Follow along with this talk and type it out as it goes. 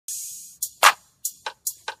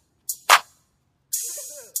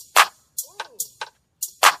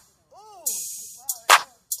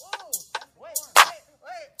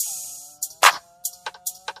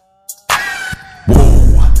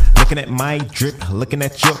Looking at my drip, looking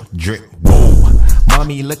at your drip. Whoa,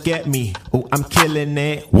 mommy, look at me. Oh, I'm killing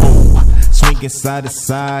it. Whoa, swinging side to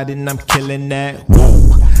side and I'm killing that.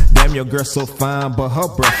 Whoa, damn, your girl so fine, but her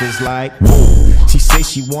breath is like whoa. She say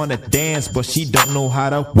she wanna dance, but she don't know how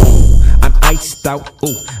to. Whoa, I'm iced out.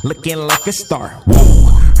 Ooh, looking like a star. Whoa,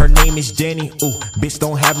 her name is Jenny. Ooh, bitch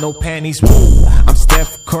don't have no panties. Whoa, I'm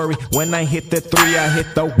Steph Curry. When I hit the three, I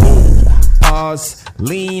hit the whoa. Pause,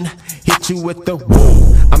 lean, hit you with the whoa.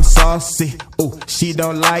 I'm saucy. Ooh, she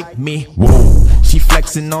don't like me. Whoa, she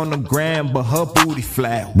flexing on the gram, but her booty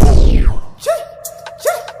flat. Whoa.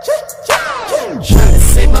 Tryna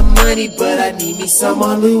save my money, but I need me some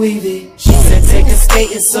more Louis V. She said take her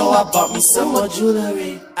skating, so I bought me some more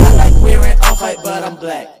jewelry. I like wearing off-white, but I'm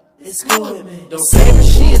black. It's cool with me. Don't say that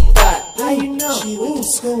she a thought. How you know? She went to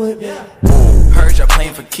school with me. Heard y'all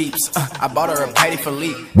playing for keeps. I bought her a patty for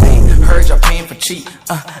Lee. Heard y'all paying for cheap.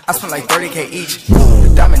 I spent like 30K each.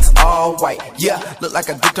 Diamonds all white. Yeah, look like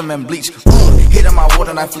I dipped them in bleach. Hit on my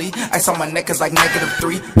water and I flee. Ice on my neck is like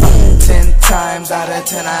 -3. 10 times out of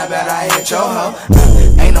 10, I bet I hit your hoe.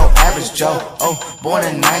 Ain't no average Joe. Oh, born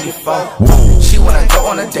in 94. She wanna go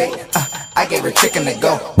on a date. I gave her chicken to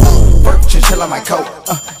go. Work chinchilla on my coat.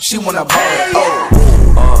 She wanna ball it.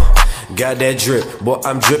 Oh. Got that drip, boy,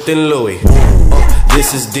 I'm dripped in Louis.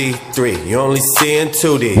 This is D3, you only see in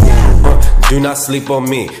 2D. Do not sleep on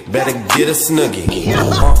me, better get a snoogie.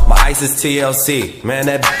 My ice is TLC, man,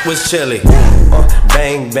 that was chilly.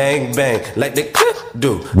 Bang, bang, bang, like the clip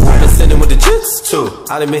do. I been sending with the jits too.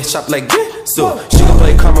 I done been shop like this, so she gon'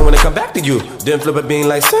 play karma when it come back to you. Then flip a bean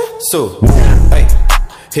like so. Hey,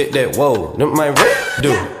 hit that, whoa, that my rap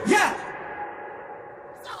do.